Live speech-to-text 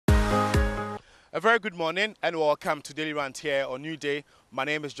A very good morning and welcome to Daily Rant here on New Day. My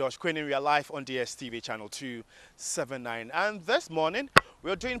name is Josh Quinn and we are live on DSTV channel 279. And this morning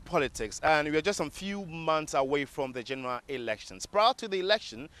we are doing politics and we are just some few months away from the general elections. Prior to the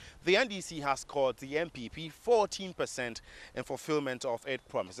election, the NDC has scored the MPP 14% in fulfillment of its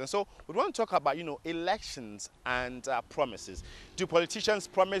promise. And so we want to talk about, elections and promises. Do politicians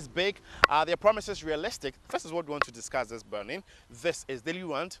promise big? Are their promises realistic? This is what we want to discuss this morning. This is Daily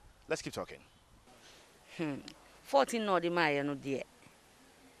Rant. Let's keep talking. 14 no de maye no de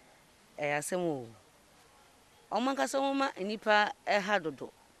asem o omanka so ma nipa ha dodo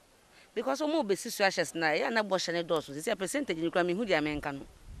because omo be sisu ashes na ya na bo hye do so say percentage ni kra me hu dia menka no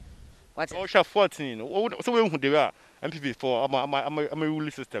what o sha 14 no so we hu de a MPP for am rule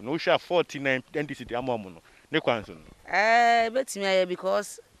system no sha 49 NDC de amamu no ne kwan so no betimi aye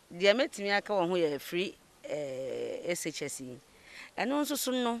because dia metimi aka wo ho ya free SHS eno nso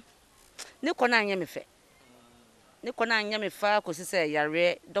so no ne kona anya me fe ne kona anya me fa ko sise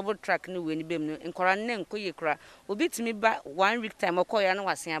yare double track ne we ni bem no nkora ne nkoye kra obi timi ba 1 week time okoya na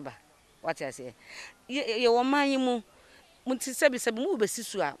wasen aba what I say ye wo man mu munti sebi mu be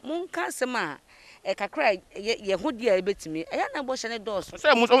sisu a munka asem a kakra ye ho dia e betimi eya na bo hye ne dos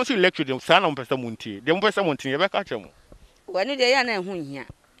say mu so lecture dem sa na mo pesa munti dem pesa munti ye be ka che mo wani de ya na ho hia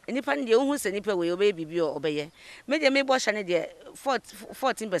nipa ne de hu se nipa we obe bibi obeye me de me bo hye ne de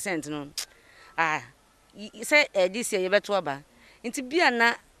 14% no say this year you beto aba nti bia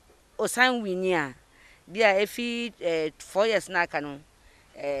na osan wini a bia efi 4 years na aka no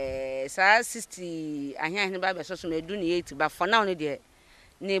sa 60 ahyan ne ba be so so na edu ne 80 ba for now ne de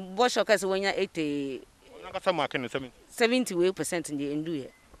ne bo shoka se wonya 80 na kasa ma ken 70% ne endu ye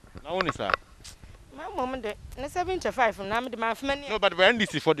na woni sa my mom de na 75 na me de ma fema ni no but the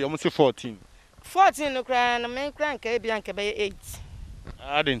NDC for the almost 14 no kra na me kra nka bia nka be 8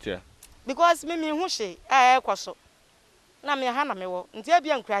 I didn't hear. Because me hu hye kwaso na me ha na me wo nti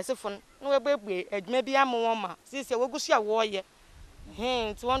abia nkrasefo no we bebu adwuma bi amwo ma sisi wogusu a wo ye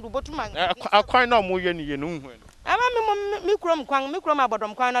nti won do botuma akwan na mo ye ni ye no hu ama me krom kwan me krom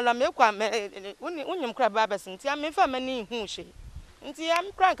abodom kwan na la me kwa unyim kra ba bes nti am fa mani hu hye nti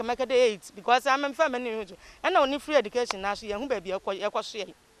am kra nka meka de 8 because am fa mani hu na oni free education na so ye hu ba bi ekwaso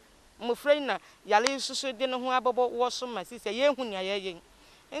ye mo free na yale susu de no ho abobo wo so ma sisi ye hu nia ye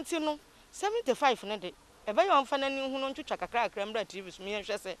nti no 75 ne de ebe yo mfa nani hu no ntwetwa kakra akra mra TV so me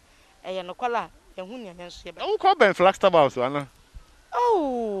hwe se eye no kwala ye hu nia nso ye ba o ko ben Flagstaff house ana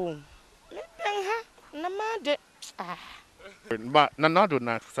oh me ben ha na ma de but Nana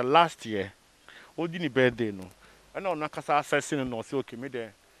na sa last year o di ni birthday no ana ona kasa assessing no so okay me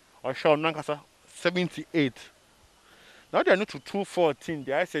de o show na kasa 78 now they no to 214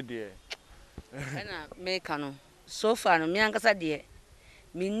 they I said there na me kanu so far no me ankasa de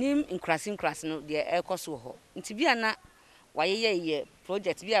minim increasing no de ekoso ho nti bia na wayeye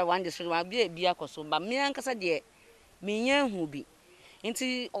project bia one district wa bia akoso ba me ankasa de menya hu bi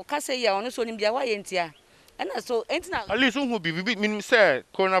nti okase ya ono so ni bia waye ntia na so entina at least hu bi minim say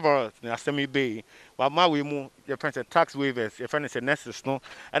coronavirus na asemi be wa ma we mu your friends tax waivers your friends say nurses no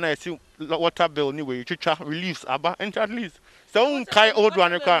and I see water bill ni we twitwa reliefs aba and at least so un kai old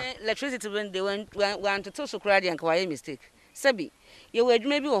one ka electricity when they want to so kra de anka waye mistake sabi ye we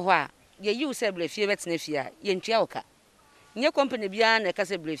adwuma bi wo ho a ye yi se blefie betena fie a ye ntua oka nye company bia na ka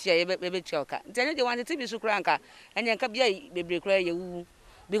se blefie ye betua oka ntene de want to be so kra anka ene nka bia bebre kra ye wu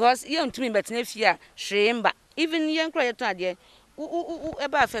because ye ntumi betena fie a hwemba even ye nkra ye to ade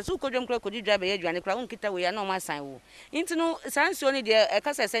eba first u kodwem kra kodi driver ye adwane kra unkita we ya na o ma san wo nti no sansi oni de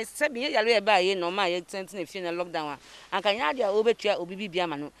ka se bi ye yalo ye ba ye no ma ye tentena fie na lockdown a anka nya de a obetua obibi bia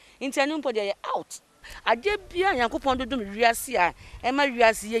ma no nti anu mpo de ye out ade bia yankopon dodom wiase a e ma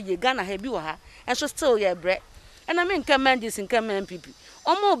wiase ye Ghana ha bi wo ha enso still ye bre ena me nka mandis nka MPP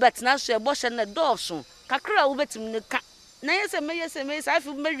omo betna so e bo hye na dofso kakra wo betim ne ka na yese me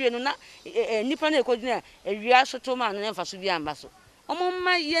afi mewie no na nipa na ekodina ewia soto ma no mfa so bi amba so omo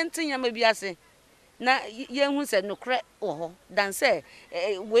ma ye ntenya ma biase na ye hu se no kre wo ho dan se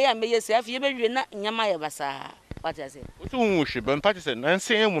we a me yese afi ye bewie na nyama ye basa. What I say? What's wrong with you? But party said, "I'm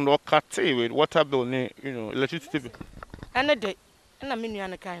saying we no cut with water bill, electricity bill." ene de na me nua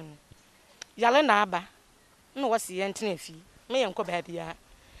ne kan no yale na aba na wose ye ntena fi me ye nko ba bia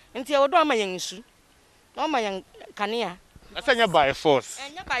nti e wodo ama yen nsu na ama yen kanea I say by force.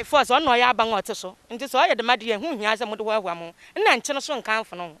 Enya by force on no ya aba ngote so nti so ye de made ye hu hia se mo de hwa mo na nche no so nkan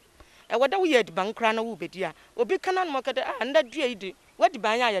fo no e woda wo ye de ban kra na wo bedi a obi kana no kede nda dua ide wadi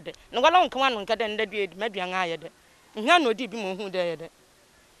ban ya ye de no wala nkan wano nkede nda dua ide maduan ya ye de hia no di bi mo hu de ye de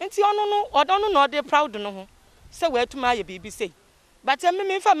nti ono no odo no no de proud no ho se we atuma ye bibi sei but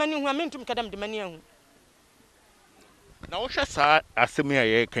me fa mani hu me ntum kadam de mani ahu na wo hwɛ saa asɛm a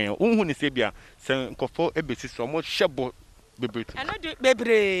yɛ kan unhu ne sɛ bia sɛ nkɔfo ebesi so mo hyɛbɔ bebetu ano de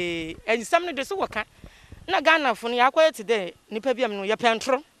bebre ensam no de so wɔka na Ghana fo no yakɔyɛ te de nipa biam no yɛ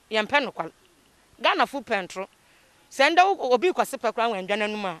pɛntro yɛ mpɛ no kwal Ghana fo pɛntro sɛ nda obi kwase pɛkra wandwana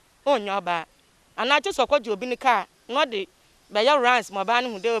no mu a onya oba ana che so kɔgye obi ne ka no de be ya rans mo ba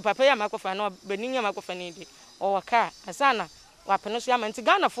no hu de papa ya makofa na benin ya makofa ne de o waka asana wapeno so ya manti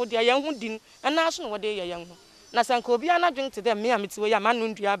Ghana fo de ya hu din ana so no de ya yan hu na sanka obi anadwen te de me ametiwe ya ma no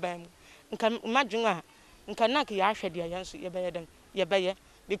ndua ban mu nka madwen a nka na ka ya hwɛ de ya nso ye be ye den ye be ye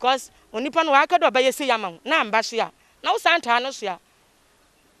because onipa no waka do be ye se ya ma na amba so ya na wo santa no so ya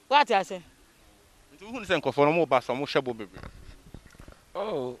what I say nti hu ne sɛ nkɔfo no mo ba so mo hyɛbɔ bebe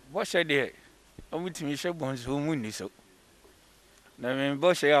oh bo hye de omutimi hyɛbɔ nso mu ni so na me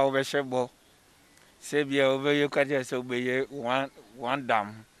bo hye a wo be hyɛbɔ se bia wo be ye kwade se wo be ye one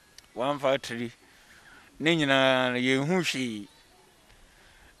dam one factory ne nyina ye hu hwi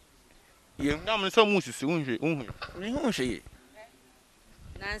ye ndam ne sɛ mo sisi unhwe ne hu hwi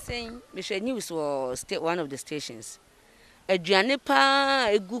Nansen me hwɛ news wɔ state one of the stations aduane pa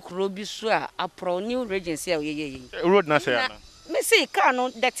egu kuro bi so a apro new regency a ye road na sɛ ana me say car no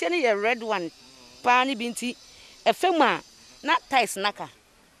that ne ye red one pa ne binti efem a na ties naka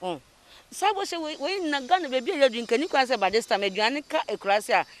sabo se we na Ghana baby a yadwin kani kwan se by this time aduane ka ekurase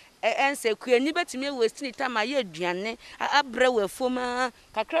a ense kuani betimi waste ni time aye aduane abrɛ wɔ afoma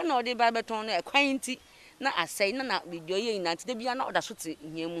kakra na ɔde ba beton no ekwan nti na asɛe na bidio ye ina nti de bia na ɔda so te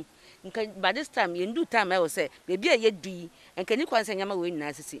hiamu nka by this time ye ndu time I say baby a ye dui nkani kwan se nyama we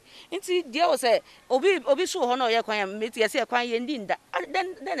nyina sisi nti dia wo say obi so ho na ɔyɛ kwan meti ye se kwan ye ndi nda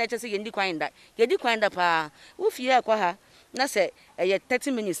den na ɛkyɛ se ye ndi kwan nda ye di kwan da pa wo fie akwa ha na se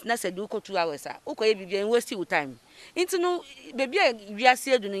 30 minutes na se do ko 2 hours a ukoye bibia waste your time nti no baby a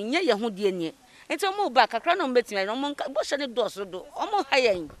wiase edu no nya ye ho de nie nti mo ba kakra no mbetimi no mo bo hye ne doso do omo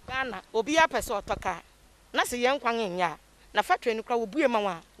hayen Ghana obi apese otoka na se yen kwan nya na factory no kra obue ma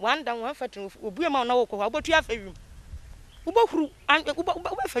wa wanda one factory obue ma na wo ko obotu afawim ubahuru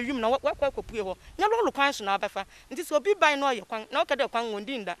ubafawim na wakwa kopue ho nya lolo kwan so na abafa nti se obi ban no ye kwan na okede kwan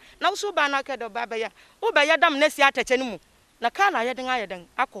ngondi nda na wo so ba na okede ba ba ya wo ba ya dam na si atache no mu na ka na ayeden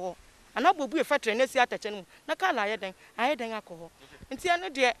akọ ana bobu factory na si atache no na ka na ayeden akọ nti eno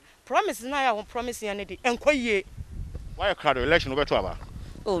de promise na ya won promise ya ne de enkoyie why crowd election obeto aba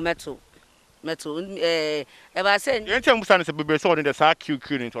oh meto e ba say yenche musa ne se bebe so on the sa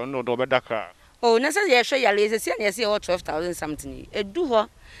QQ ni to no do be daka oh na say ye hwe yale se na ye se 12,000 something edu ho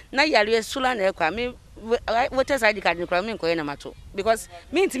na yale sula na ekwa me voter ID card ni kwa me nkoye na mato because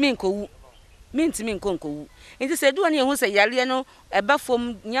me ntimi nkowu mintimi nkonkowu nti se du ani ehu se yale no eba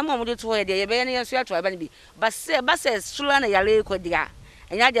fom nyama mo de to ye de ye be ne yeso ato eba ne bi ba se sula na yale ko dia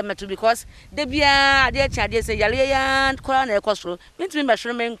enya de meto because de bia ade acha de se yale ya kora na ekosoro mintimi ba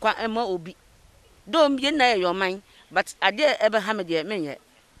hwere me nkwa ema obi do ye na ye yoman but ade ebe ha me de menye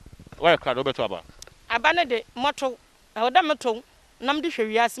why crowd obeto aba aba de moto oda meto nam de hwe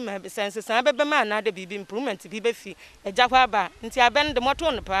wiase ma sense san bebe ma na de bibi improvement bi be fi eja kwa ba nti aben de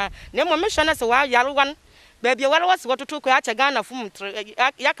moto no pa na mo mehwe na se wa yare wan ba bia wale wase wototo ko acha Ghana fum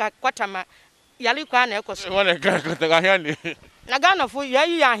yaka kwatama yare kwa na ekoso wona ka ga hia ni na Ghana fu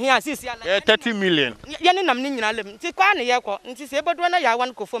yayi ya hia sisi ya 30 million ye ne nam ni nyina lem nti kwa na ye ko nti se ebodo na ya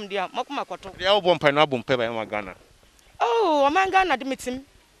wan ko fom dia makoma koto ya wo bompa na bompa ba ma Ghana oh o man Ghana de mitim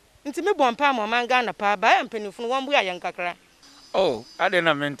nti me bompa ma o man Ghana pa ba ya mpanifunu won bu ya yankakra oh ade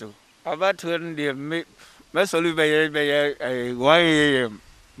na mento abatu ndi me solu be ye why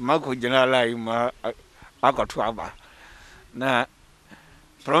mako general ma akoto aba na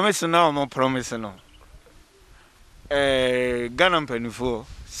promise no mo promise no Ghana mpanifo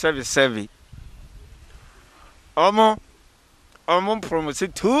service omo promise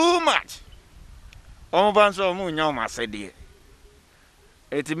too much omo banso omo nya o masede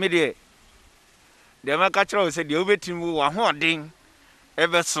etimide de ma ka kira o se de obetimu wa ho odin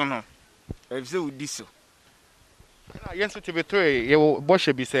ebe so no ebise udi so na yenso tibetwe ye bo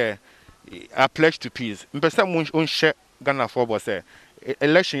hye bi se a pledge to peace mpesa mo onhye Ghana for bo se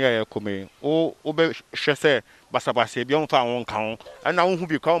election ya kome o be hye se basabase bi on fa won kan na won hu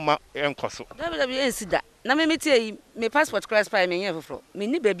bi ka ma enkoso da ensida na me metie me passport class pa me yen foforo me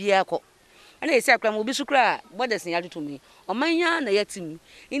ni ba bia akọ ana esi akra mo bi sukra borders ya tutu mi omanya na yatim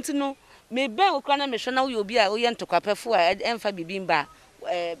nti no me ben okra na me hwe na wo obi a wo ye ntokapefo a emfa bibimba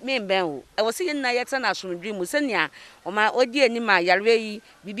me ben wo e wo se yen na yeta na asomdwe mu senia oma odi ani ma yare yi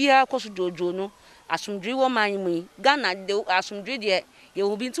bibia koso jojo no asomdwe wo man mu Ghana de asomdwe de ye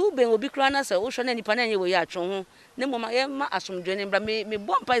will be too ben will be crana so ocean any pan any way at home ne mama ma asum dwene bra me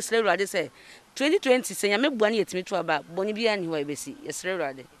bompa isle rade say 2020 say me buane yetimi to aba boni bia ni ho ebesi yesre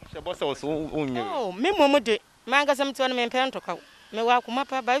rade she boss was unye oh me momo de manga sam to me pen to ka me wa kuma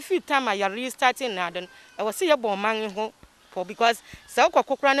pa ba few time I restarting na den I was see ye bon man ho for because say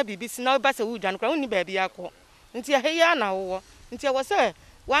kokokra na bibisi na ba say wudan kra unni ba bia ko nti he ya na wo nti I was say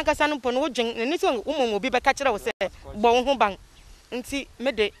wan kasa no po no dwen ni so umom obi be ka kire wo say bon ho ban nti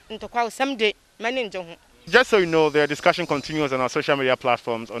me de ntokwa sam de mani nje ho. Just so you know, the discussion continues on our social media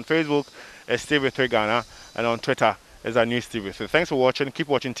platforms. On Facebook, it's TV3 Ghana, and on Twitter, it's our news TV3. Thanks for watching. Keep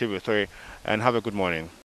watching TV3, and have a good morning.